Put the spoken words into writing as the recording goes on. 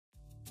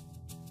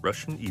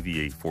Russian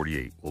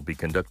EVA-48 will be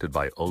conducted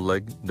by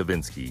Oleg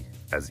Novinsky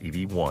as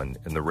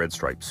EV-1 in the red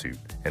stripe suit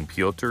and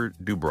Pyotr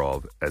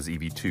Dubrov as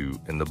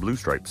EV-2 in the blue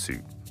stripe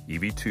suit.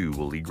 EV-2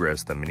 will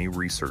egress the Mini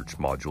Research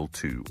Module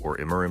 2 or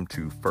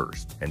MRM-2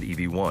 first, and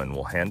EV-1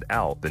 will hand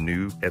out the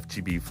new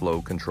FGB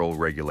Flow Control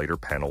Regulator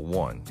Panel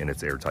 1 in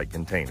its airtight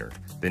container.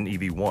 Then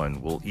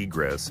EV-1 will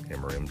egress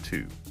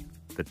MRM-2.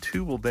 The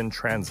two will then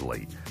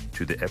translate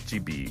to the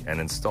FGB and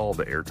install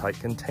the airtight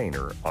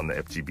container on the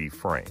FGB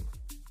frame.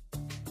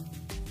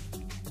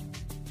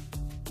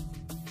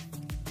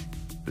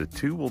 The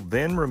two will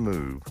then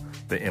remove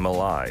the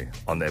MLI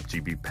on the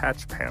FGB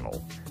patch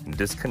panel and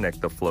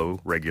disconnect the Flow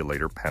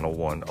Regulator Panel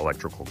 1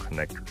 electrical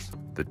connectors.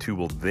 The two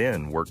will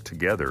then work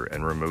together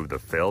and remove the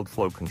failed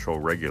flow control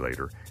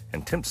regulator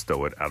and temp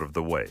stow it out of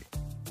the way.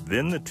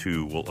 Then the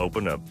two will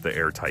open up the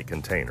airtight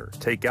container,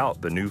 take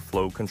out the new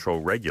flow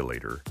control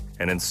regulator,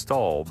 and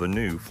install the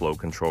new Flow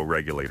Control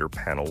Regulator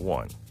Panel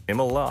 1.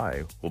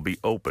 MLI will be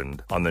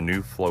opened on the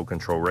new flow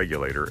control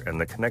regulator and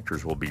the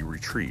connectors will be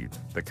retrieved.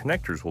 The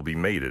connectors will be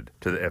mated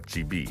to the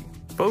FGB.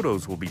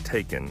 Photos will be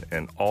taken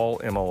and all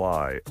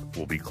MLI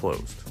will be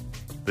closed.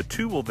 The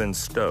two will then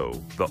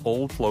stow the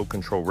old Flow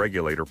Control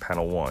Regulator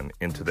Panel 1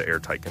 into the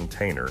airtight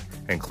container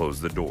and close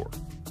the door.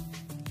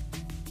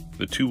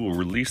 The two will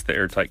release the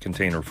airtight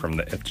container from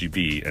the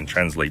FGB and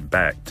translate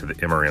back to the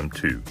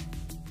MRM-2.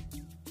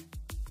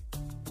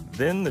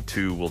 Then the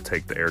two will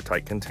take the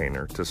airtight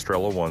container to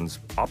Strela 1's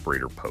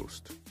operator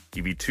post.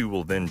 EV-2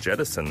 will then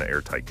jettison the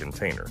airtight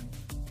container.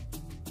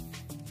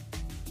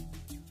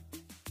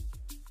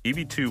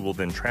 EV-2 will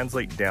then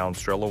translate down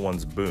Strela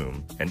 1's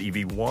boom, and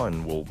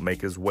EV-1 will make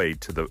his way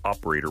to the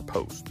operator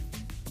post.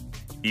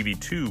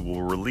 EV-2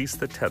 will release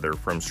the tether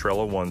from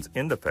Strela 1's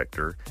end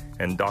effector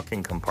and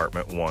docking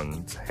compartment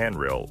 1's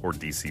handrail or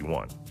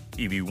DC-1.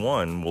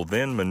 EV-1 will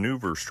then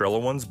maneuver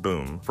Strela 1's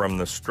boom from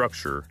the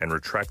structure and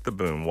retract the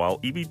boom while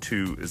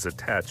EV-2 is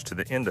attached to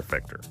the end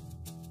effector.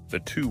 The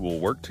two will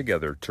work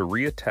together to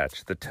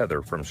reattach the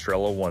tether from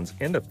Strela 1's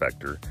end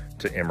effector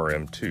to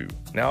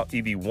MRM-2. Now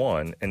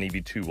EV-1 and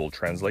EV-2 will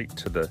translate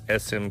to the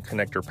SM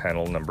connector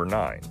panel number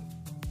 9.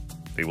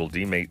 They will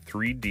demate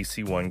 3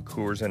 DC-1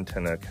 Pirs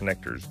antenna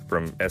connectors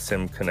from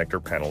SM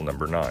connector panel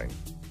number 9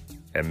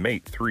 and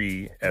mate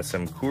 3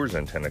 SM Pirs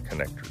antenna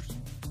connectors.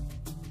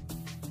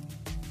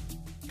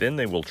 Then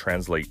they will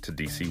translate to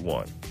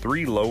DC-1.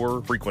 3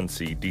 lower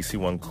frequency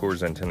DC-1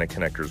 Pirs antenna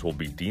connectors will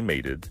be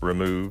demated,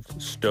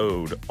 removed,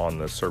 stowed on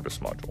the service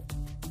module.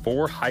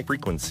 4 high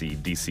frequency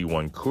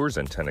DC-1 Pirs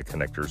antenna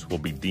connectors will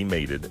be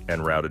demated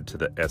and routed to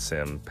the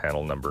SM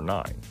panel number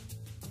 9.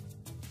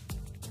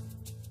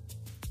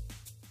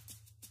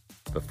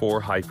 The 4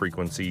 high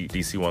frequency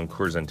DC-1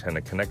 Pirs antenna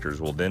connectors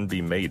will then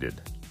be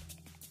mated.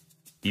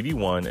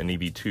 EV-1 and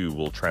EV-2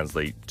 will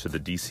translate to the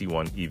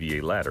DC-1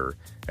 EVA ladder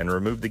and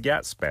remove the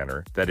gap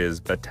spanner that is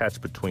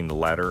attached between the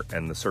ladder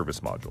and the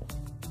service module.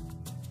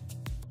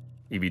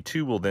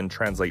 EV-2 will then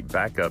translate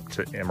back up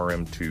to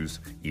MRM-2's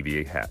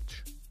EVA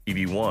hatch.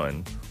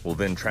 EV-1 will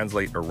then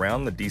translate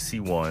around the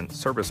DC-1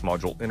 service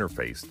module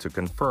interface to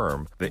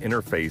confirm the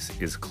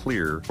interface is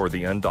clear for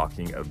the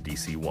undocking of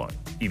DC-1.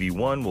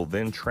 EV-1 will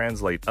then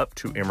translate up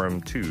to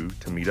MRM-2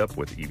 to meet up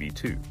with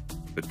EV-2.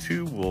 The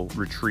two will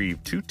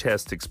retrieve 2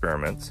 test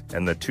experiments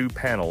and the 2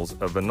 panels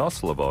of the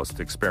Noslovost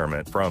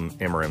experiment from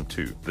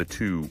MRM-2. The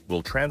two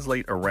will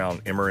translate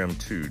around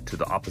MRM-2 to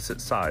the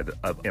opposite side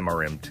of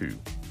MRM-2.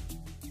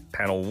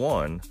 Panel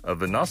 1 of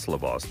the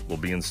Noslovost will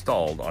be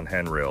installed on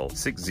handrail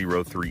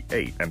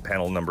 6038 and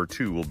panel number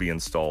 2 will be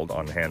installed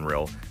on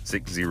handrail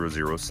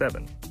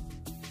 6007.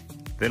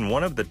 Then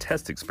one of the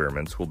test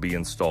experiments will be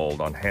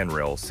installed on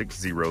handrail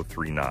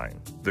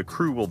 6039. The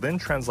crew will then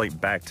translate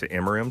back to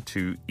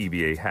MRM-2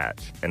 EVA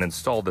hatch and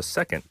install the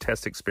second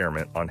test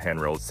experiment on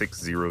handrail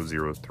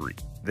 6003.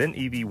 Then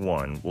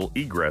EV-1 will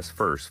egress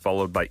first,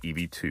 followed by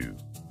EV-2,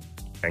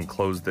 and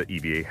close the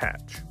EVA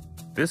hatch.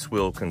 This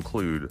will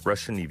conclude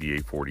Russian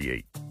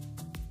EVA-48.